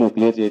చిక్కులు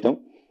క్లియర్ చేయటం,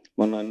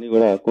 మొన్న అన్ని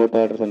కూడా కోర్టు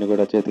ఆర్డర్స్ అన్ని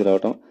కూడా చేతికి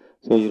రావటం.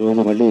 సో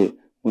ఈరోజు మళ్ళీ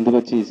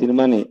ముందుకొచ్చి ఈ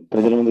సినిమాని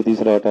ప్రజల ముందు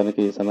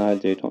తీసుకురావడానికి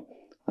సన్నాహాలు చేయటం,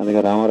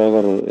 అందుకే రామారావు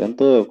గారు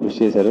ఎంతో కృషి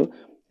చేశారు.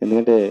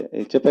 ఎందుకంటే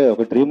చెప్పే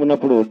ఒక డ్రీమ్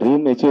ఉన్నప్పుడు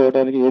డ్రీమ్ అచీవ్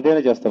అవ్వడానికి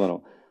ఏదైనా చేస్తాం మనం.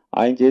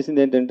 ఆయన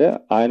చేసింది ఏంటంటే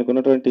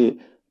ఆయనకున్నటువంటి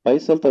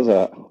పైసలతో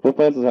సహా,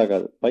 రూపాయలతో సహా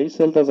కాదు,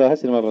 పైసలతో సహా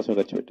సినిమా కోసం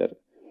ఖర్చు పెట్టారు.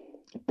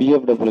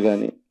 పిఎఫ్ డబ్బులు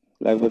కానీ,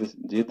 లేకపోతే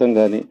జీతం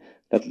కానీ,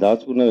 లేకపోతే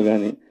దాచుకున్నవి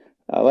కానీ,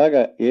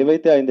 అలాగా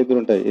ఏవైతే ఆయన దగ్గర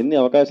ఉంటాయి, ఎన్ని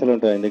అవకాశాలు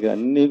ఉంటాయి ఆయన దగ్గర,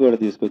 అన్నీ కూడా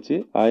తీసుకొచ్చి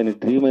ఆయన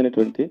డ్రీమ్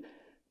అయినటువంటి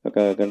ఒక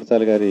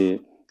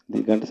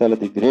ఘంటసాల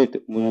ది గ్రేట్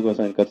మూవీ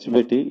కోసం ఆయన ఖర్చు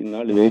పెట్టి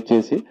ఇన్నాళ్ళు వెయిట్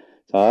చేసి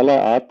చాలా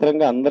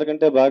ఆత్రంగా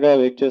అందరికంటే బాగా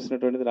వెయిట్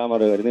చేస్తున్నటువంటిది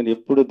రామారావు గారు. నేను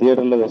ఎప్పుడు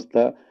థియేటర్లో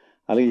వస్తా,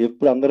 అలాగే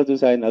ఎప్పుడు అందరూ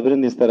చూసి ఆయన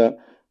అభినందిస్తారా,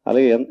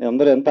 అలాగే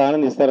అందరూ ఎంత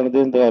ఆనందిస్తారన్న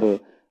ఉద్దేశంతో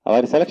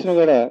వారి సెలక్షన్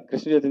కూడా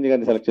కృష్ణ చైతన్య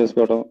గారిని సెలెక్ట్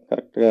చేసుకోవడం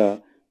కరెక్ట్గా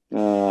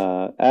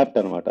యాప్ట్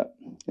అనమాట.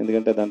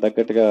 ఎందుకంటే దాని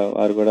తగ్గట్టుగా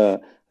వారు కూడా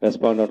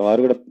రెస్పాండ్ అవ్వడం,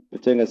 వారు కూడా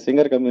ప్రత్యేకంగా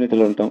సింగర్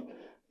కమ్యూనిటీలో ఉంటాం,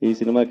 ఈ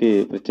సినిమాకి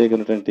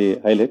ప్రత్యేకమైనటువంటి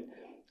హైలైట్.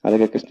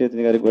 అలాగే కృష్ణ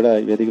చైతన్య గారికి కూడా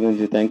ఈ వేదిక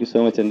నుంచి థ్యాంక్ యూ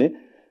సో మచ్ అండి.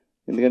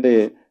 ఎందుకంటే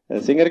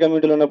సింగర్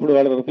కమ్యూనిటీలో ఉన్నప్పుడు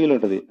వాళ్ళకి ఒక ఫీల్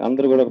ఉంటుంది,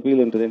 అందరూ కూడా ఒక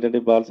ఫీల్ ఉంటుంది ఏంటంటే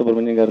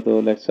బాలసుబ్రహ్మణ్యం గారితో,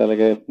 నెక్స్ట్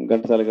అలాగే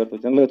ఘంటసాల గారితో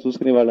జనరల్గా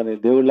చూసుకుని వాళ్ళని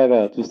దేవుళ్ళలాగా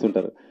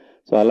చూస్తుంటారు.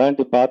 సో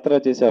అలాంటి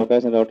పాత్ర చేసే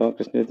అవకాశం రావడం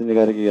కృష్ణ చైతన్య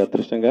గారికి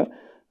అదృష్టంగా,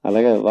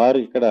 అలాగే వారు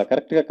ఇక్కడ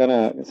కరెక్ట్గా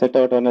సెట్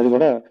అవ్వటం అనేది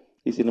కూడా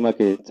ఈ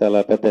సినిమాకి చాలా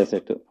పెద్ద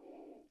అసెట్.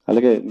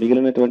 అలాగే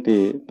మిగిలినటువంటి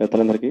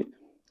పెద్దలందరికీ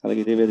అలాగే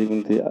ఇదే వేదిక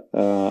నుంచి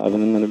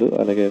అభినందనలు,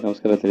 అలాగే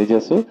నమస్కారాలు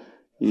తెలియజేస్తూ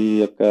ఈ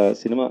యొక్క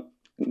సినిమా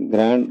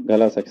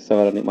గ్రాండ్గా సక్సెస్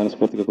అవ్వాలని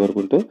మనస్ఫూర్తిగా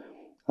కోరుకుంటూ,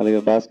 అలాగే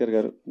భాస్కర్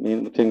గారు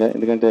మెయిన్ ముఖ్యంగా,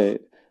 ఎందుకంటే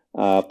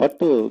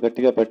పట్టు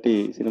గట్టిగా పట్టి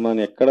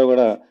సినిమాని ఎక్కడ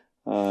కూడా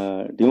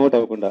డిమోట్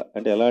అవ్వకుండా,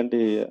 అంటే ఎలాంటి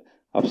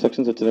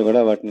అబ్స్ట్రక్షన్స్ వచ్చినా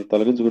కూడా వాటిని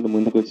తొలగించుకుంటూ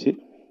ముందుకొచ్చి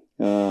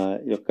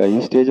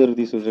ఈ స్టేజ్ వరకు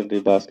తీసుకొచ్చినటువంటి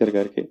భాస్కర్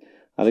గారికి,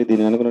 అలాగే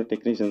దీని అనుకున్న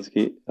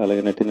టెక్నీషియన్స్కి,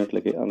 అలాగే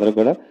నటినట్లకి అందరూ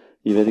కూడా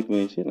ఈ వేదిక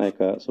మించి నా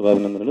యొక్క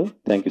శుభాభినందనలు.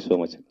 థ్యాంక్ యూ సో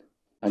మచ్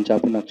అని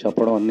చెప్పి నాకు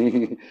చెప్పడం అన్నీ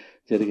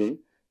జరిగాయి.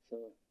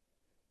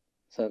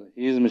 సార్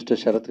హీఈస్ మిస్టర్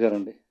శరత్ గారు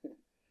అండి,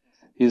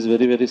 he's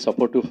very very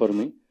supportive for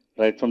me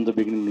right from the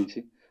beginning నుంచి.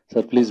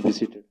 Sir please be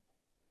seated.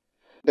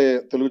 అంటే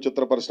తెలుగు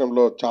చిత్ర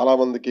పరిశ్రమలో చాలా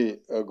మందికి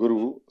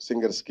గురువు,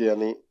 సింగర్స్కి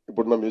అని,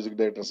 ఇప్పుడున్న మ్యూజిక్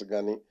డైరెక్టర్స్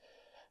కానీ,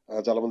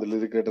 చాలా మంది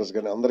లిరిక్ రైటర్స్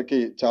కానీ అందరికీ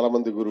చాలా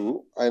మంది గురువు.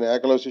 ఆయన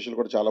ఏకలవ్య శిష్యులు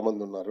కూడా చాలా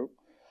మంది ఉన్నారు.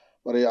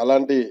 మరి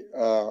అలాంటి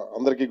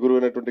అందరికీ గురువు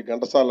అయినటువంటి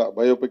ఘంటసాల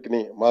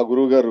బయోపిక్ని మా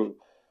గురువు గారు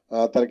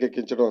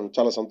తెరకెక్కించడం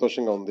చాలా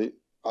సంతోషంగా ఉంది.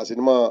 ఆ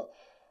సినిమా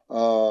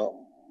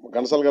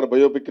ఘంటసాల గారి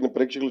బయోపిక్ని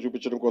ప్రేక్షకులు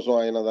చూపించడం కోసం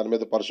ఆయన దాని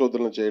మీద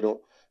పరిశోధనలు చేయడం,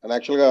 అండ్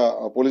యాక్చువల్గా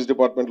పోలీస్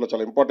డిపార్ట్మెంట్లో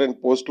చాలా ఇంపార్టెంట్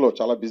పోస్ట్లో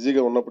చాలా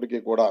బిజీగా ఉన్నప్పటికీ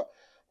కూడా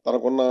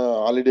తనకున్న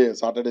హాలిడే,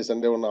 సాటర్డే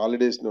సండే ఉన్న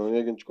హాలిడేస్ని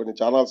వినియోగించుకొని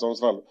చాలా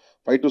సంవత్సరాలు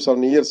 5 to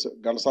 7 years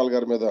ఘంటసాల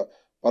గారి మీద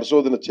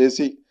పరిశోధన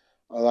చేసి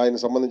ఆయన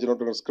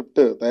సంబంధించినటువంటి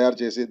స్క్రిప్ట్ తయారు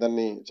చేసి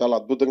దాన్ని చాలా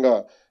అద్భుతంగా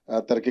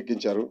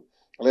తెరకెక్కించారు.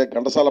 అలాగే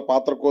ఘంటసాల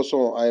పాత్ర కోసం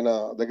ఆయన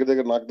దగ్గర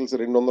దగ్గర నాకు తెలిసి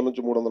 200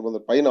 నుంచి 300 మంది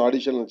పైన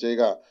ఆడిషన్లు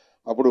చేయగా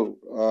అప్పుడు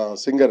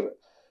సింగర్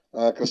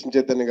కృష్ణ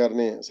చైతన్య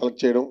గారిని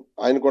సెలెక్ట్ చేయడం,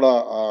 ఆయన కూడా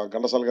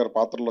ఘంటసాల గారి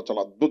పాత్రలో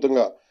చాలా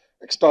అద్భుతంగా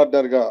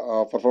ఎక్స్ట్రాడినరీగా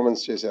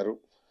పర్ఫార్మెన్స్ చేశారు.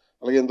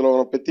 అలాగే ఇందులో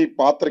ఉన్న ప్రతి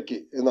పాత్రకి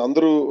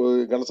అందరూ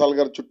ఘంటసాల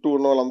గారి చుట్టూ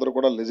ఉన్న వాళ్ళందరూ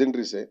కూడా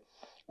లెజెండరీసే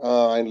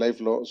ఆయన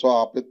లైఫ్లో. సో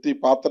ఆ ప్రతి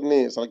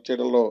పాత్రని సెలెక్ట్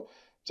చేయడంలో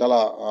చాలా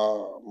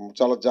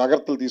చాలా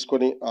జాగ్రత్తలు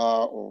తీసుకొని ఆ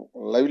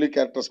లైవ్లీ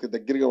క్యారెక్టర్స్కి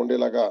దగ్గరగా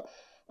ఉండేలాగా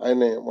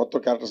ఆయన మొత్తం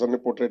క్యారెక్టర్స్ అన్ని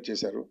పోర్ట్రేట్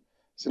చేశారు.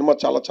 సినిమా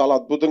చాలా చాలా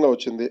అద్భుతంగా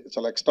వచ్చింది,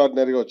 చాలా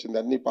ఎక్స్ట్రాడినరీగా వచ్చింది.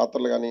 అన్ని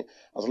పాత్రలు కానీ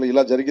అసలు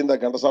ఇలా జరిగిందా,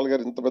 ఘంటసాల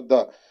గారు ఇంత పెద్ద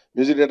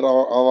మ్యూజిక్ డైరెక్టర్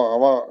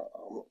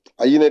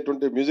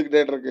అయినటువంటి మ్యూజిక్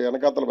డైరెక్టర్కి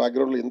వెనకాతల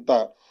బ్యాక్గ్రౌండ్లో ఇంత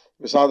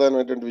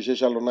విషాదమైనటువంటి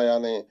విశేషాలు ఉన్నాయా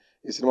అని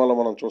ఈ సినిమాలో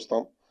మనం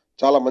చూస్తాం.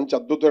 చాలా మంచి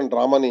అద్భుతమైన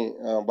డ్రామాని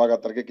బాగా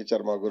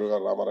తెరకెక్కించారు మా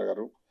గురుగారు రామారావు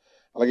గారు.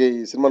 అలాగే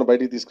ఈ సినిమాను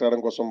బయటికి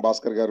తీసుకురావడం కోసం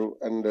భాస్కర్ గారు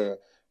అండ్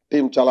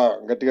టీం చాలా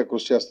గట్టిగా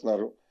కృషి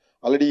చేస్తున్నారు.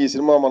 ఆల్రెడీ ఈ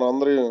సినిమా మనం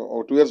అందరూ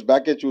 2 years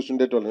బ్యాకే చూసి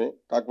ఉండేటోళ్ళని,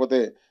 కాకపోతే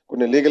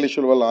కొన్ని లీగల్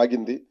ఇష్యూల వల్ల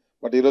ఆగింది.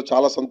 బట్ ఈరోజు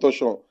చాలా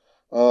సంతోషం,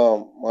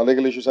 మా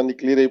లీగల్ ఇష్యూస్ అన్ని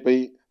క్లియర్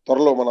అయిపోయి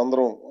త్వరలో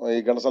మనందరం ఈ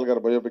ఘంటసాల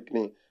గారి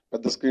బయోపిక్ని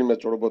పెద్ద స్క్రీన్ మీద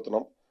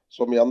చూడబోతున్నాం.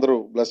 సో మీ అందరూ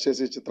బ్లెస్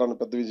చేసి ఈ చిత్రాన్ని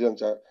పెద్ద విజయం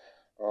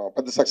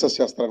పెద్ద సక్సెస్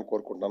చేస్తారని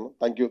కోరుకుంటున్నాను.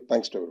 Thank you,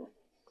 thanks to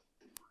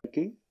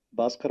everyone.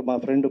 Bhaskar, మా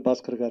ఫ్రెండ్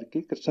భాస్కర్ గారికి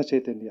కృష్ణ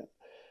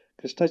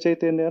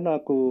చైతన్య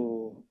నాకు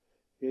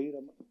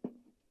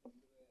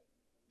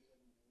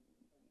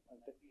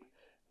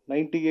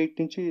 98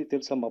 నుంచి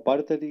తెలుసమ్మా,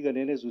 పాడితదిగా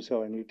నేనే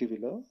చూసేవాడిని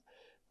ఈటీవీలో.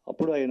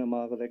 అప్పుడు ఆయన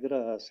మా దగ్గర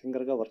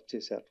సింగర్గా వర్క్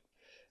చేశారు.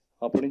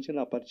 అప్పటి నుంచి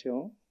నా పరిచయం,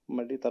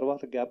 మళ్ళీ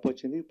తర్వాత గ్యాప్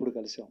వచ్చింది, ఇప్పుడు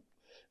కలిసాం.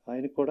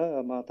 ఆయనకు కూడా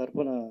మా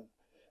తరఫున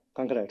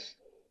కంగ్రాట్స్.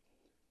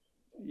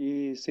 ఈ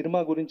సినిమా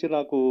గురించి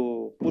నాకు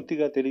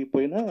పూర్తిగా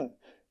తెలియకపోయినా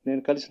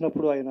నేను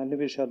కలిసినప్పుడు ఆయన అన్ని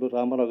విషయాలు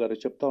రామారావు గారు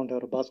చెప్తా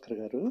ఉంటారు, భాస్కర్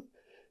గారు.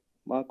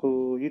 మాకు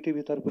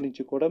ఈటీవీ తరపు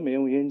నుంచి కూడా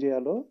మేము ఏం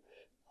చేయాలో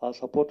ఆ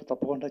సపోర్ట్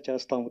తప్పకుండా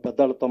చేస్తాము,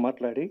 పెద్దవాళ్ళతో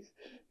మాట్లాడి.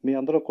 మీ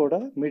అందరూ కూడా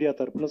మీడియా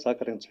తరపున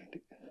సహకరించండి.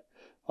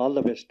 All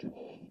the best.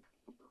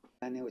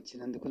 అని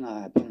వచ్చినందుకు నా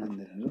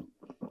అభినందనలు.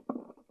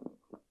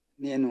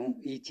 నేను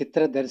ఈ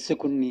చిత్ర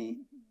దర్శకుడిని,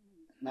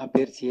 నా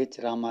పేరు సిహెచ్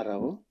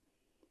రామారావు.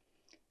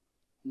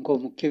 ఇంకో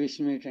ముఖ్య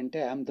విషయం ఏంటంటే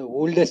I'm the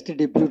oldest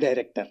debut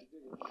director.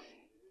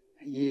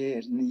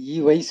 ఈ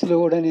వయసులో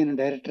కూడా నేను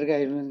డైరెక్టర్గా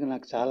అయినందుకు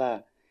నాకు చాలా,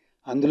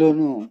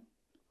 అందులోనూ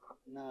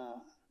నా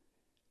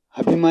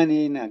అభిమాని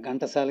అయిన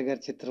ఘంటసాల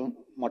గారి చిత్రం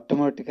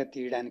మొట్టమొదటిగా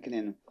తీయడానికి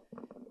నేను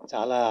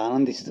చాలా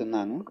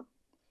ఆనందిస్తున్నాను.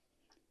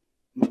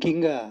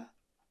 ముఖ్యంగా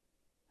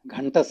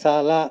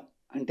ఘంటసాల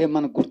అంటే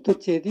మనకు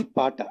గుర్తొచ్చేది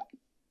పాట.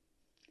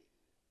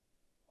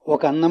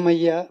 ఒక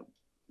అన్నమయ్య,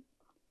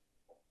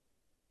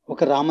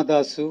 ఒక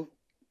రామదాసు,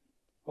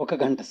 ఒక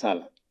ఘంటసాల,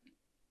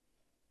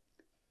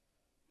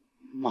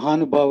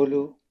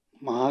 మహానుభావులు,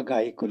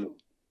 మహాగాయకులు.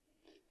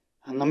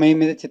 అన్నమయ్య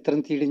మీద చిత్రం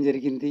తీయడం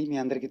జరిగింది, మీ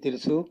అందరికీ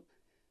తెలుసు.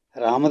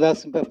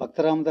 రామదాసు, భక్త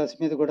రామదాసు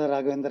మీద కూడా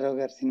రాఘవేంద్రరావు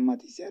గారు సినిమా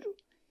తీశారు.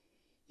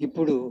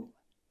 ఇప్పుడు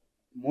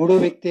మూడో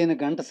వ్యక్తి అయిన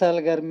ఘంటసాల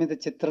గారి మీద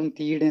చిత్రం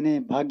తీయడనే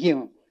భాగ్యం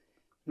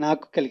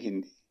నాకు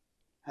కలిగింది.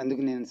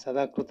 అందుకు నేను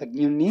సదా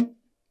కృతజ్ఞుణ్ణి.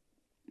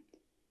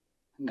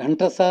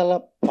 ఘంటసాల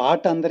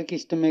పాట అందరికీ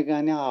ఇష్టమే,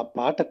 కానీ ఆ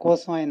పాట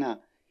కోసం ఆయన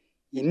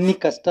ఎన్ని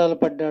కష్టాలు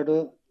పడ్డాడో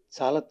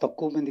చాలా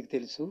తక్కువ మందికి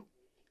తెలుసు.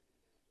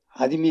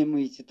 అది మేము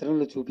ఈ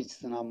చిత్రంలో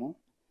చూపిస్తున్నాము.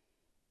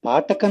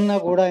 పాట కన్నా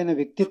కూడా ఆయన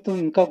వ్యక్తిత్వం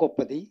ఇంకా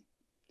గొప్పది.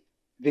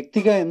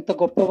 వ్యక్తిగా ఎంత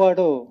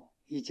గొప్పవాడో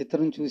ఈ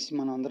చిత్రం చూసి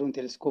మనం అందరం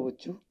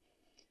తెలుసుకోవచ్చు.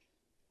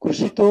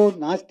 కృషితో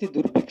నాస్తి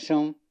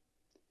దుర్భిక్షం,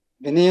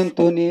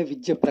 వినయంతోనే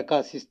విద్య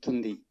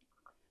ప్రకాశిస్తుంది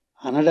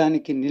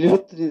అనడానికి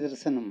నిలువెత్తు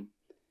నిదర్శనం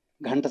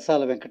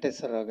ఘంటసాల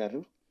వెంకటేశ్వరరావు గారు.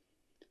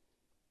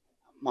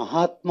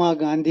 మహాత్మా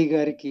గాంధీ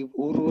గారికి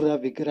ఊరూరా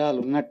విగ్రహాలు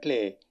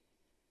ఉన్నట్లే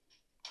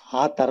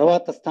ఆ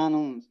తర్వాత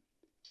స్థానం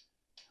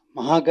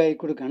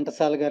మహాగాయకుడు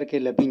ఘంటసాల గారికి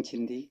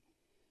లభించింది.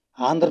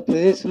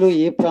 ఆంధ్రప్రదేశ్లో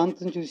ఏ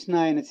ప్రాంతం చూసినా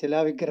ఆయన శిలా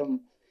విగ్రహం,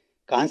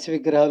 కాంస్య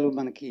విగ్రహాలు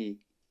మనకి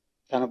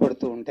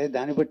కనపడుతూ ఉంటాయి.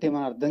 దాన్ని బట్టి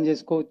మనం అర్థం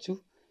చేసుకోవచ్చు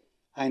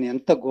ఆయన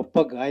ఎంత గొప్ప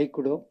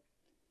గాయకుడో,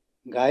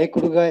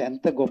 గాయకుడుగా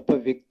ఎంత గొప్ప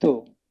వ్యక్తో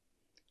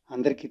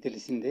అందరికీ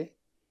తెలిసిందే.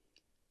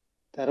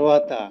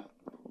 తర్వాత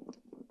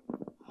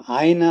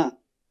ఆయన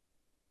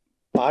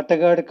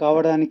పాటగాడు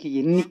కావడానికి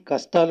ఎన్ని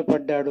కష్టాలు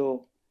పడ్డాడో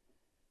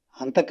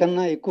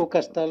అంతకన్నా ఎక్కువ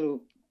కష్టాలు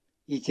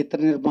ఈ చిత్ర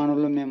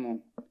నిర్మాణంలో మేము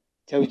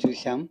చవి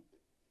చూసాం.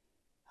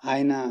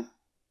 ఆయన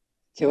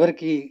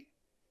చివరికి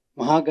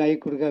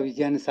మహాగాయకుడిగా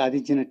విజయాన్ని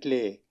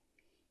సాధించినట్లే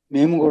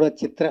మేము కూడా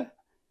చిత్ర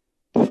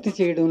పూర్తి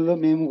చేయడంలో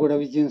మేము కూడా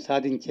విజయం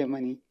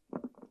సాధించామని,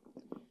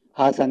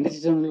 ఆ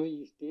సందర్శనలో ఈ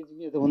స్టేజ్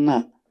మీద ఉన్న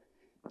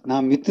నా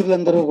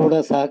మిత్రులందరూ కూడా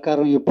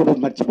సహకారం ఎప్పుడూ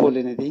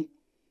మర్చిపోలేనిది.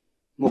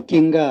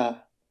 ముఖ్యంగా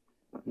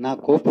నా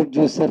కో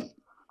ప్రొడ్యూసర్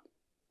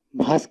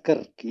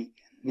భాస్కర్కి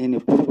నేను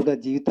ఎప్పుడు కూడా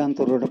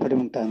జీవితాంతం రుణపడి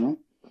ఉంటాను.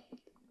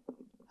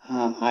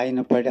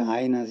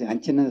 ఆయన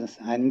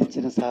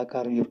అందించిన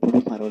సహకారం ఎప్పుడూ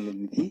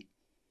మరవలేనిది.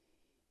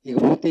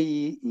 ఇకపోతే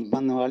ఈ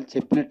మన వాళ్ళు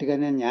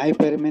చెప్పినట్టుగానే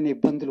న్యాయపరమైన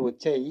ఇబ్బందులు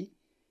వచ్చాయి,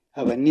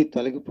 అవన్నీ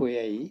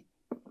తొలగిపోయాయి.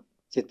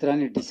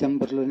 చిత్రాన్ని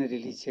డిసెంబర్లోనే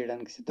రిలీజ్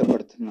చేయడానికి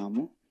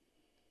సిద్ధపడుతున్నాము.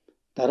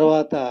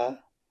 తర్వాత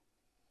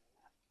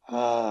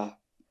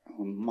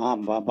మా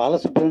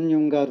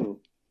బాలసుబ్రహ్మణ్యం గారు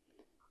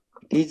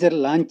టీజర్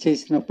లాంచ్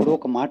చేసినప్పుడు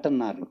ఒక మాట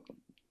అన్నారు,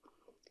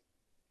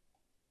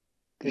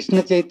 కృష్ణ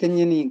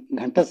చైతన్యని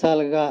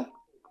ఘంటసాలగా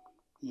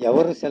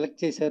ఎవరు సెలెక్ట్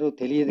చేశారో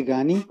తెలియదు,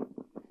 కానీ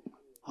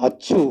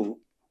అచ్చు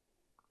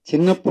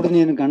చిన్నప్పుడు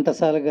నేను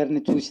ఘంటసాల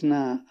గారిని చూసిన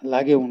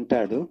లాగే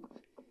ఉంటాడు,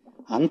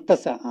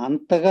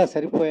 అంతగా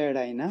సరిపోయాడు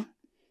ఆయన.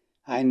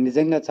 ఆయన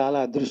నిజంగా చాలా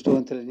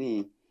అదృష్టవంతులని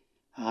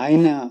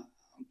ఆయన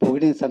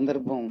పొగిడిన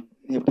సందర్భం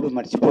ఎప్పుడు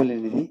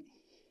మర్చిపోలేనిది.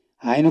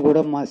 ఆయన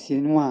కూడా మా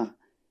సినిమా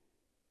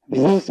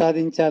విజయం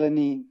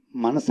సాధించాలని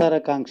మనసారా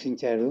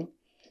కాంక్షించాడు.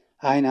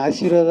 ఆయన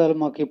ఆశీర్వాదాలు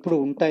మాకు ఎప్పుడు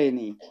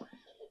ఉంటాయని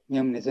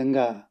మేము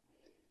నిజంగా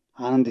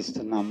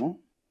ఆనందిస్తున్నాము.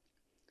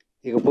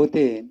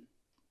 ఇకపోతే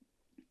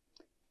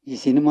ఈ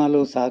సినిమాలో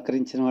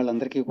సహకరించిన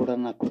వాళ్ళందరికీ కూడా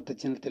నా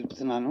కృతజ్ఞతలు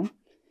తెలుపుతున్నాను.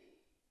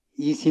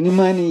 ఈ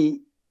సినిమాని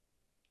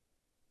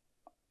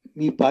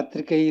మీ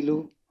పాత్రికేయులు,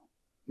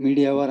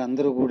 మీడియా వారు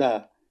అందరూ కూడా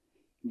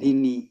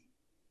దీన్ని,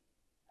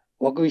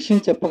 ఒక విషయం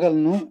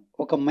చెప్పగలను,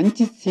 ఒక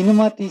మంచి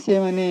సినిమా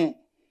తీసేమనే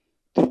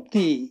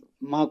తృప్తి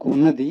మాకు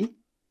ఉన్నది.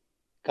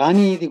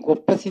 కానీ ఇది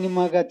గొప్ప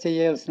సినిమాగా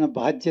చేయాల్సిన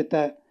బాధ్యత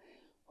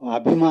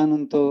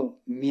అభిమానంతో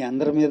మీ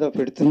అందరి మీద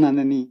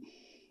పెడుతున్నానని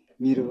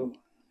మీరు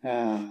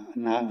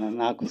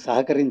నాకు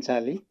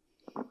సహకరించాలి.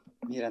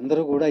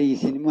 మీరందరూ కూడా ఈ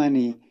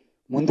సినిమాని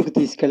ముందుకు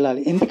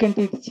తీసుకెళ్ళాలి. ఎందుకంటే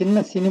ఇది చిన్న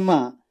సినిమా,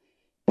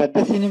 పెద్ద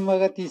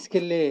సినిమాగా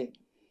తీసుకెళ్లే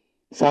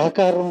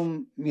సహకారం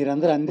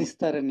మీరందరూ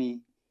అందిస్తారని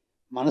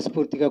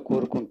మనస్ఫూర్తిగా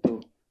కోరుకుంటూ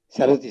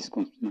సెలవు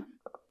తీసుకుంటున్నాను.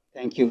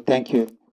 Thank you.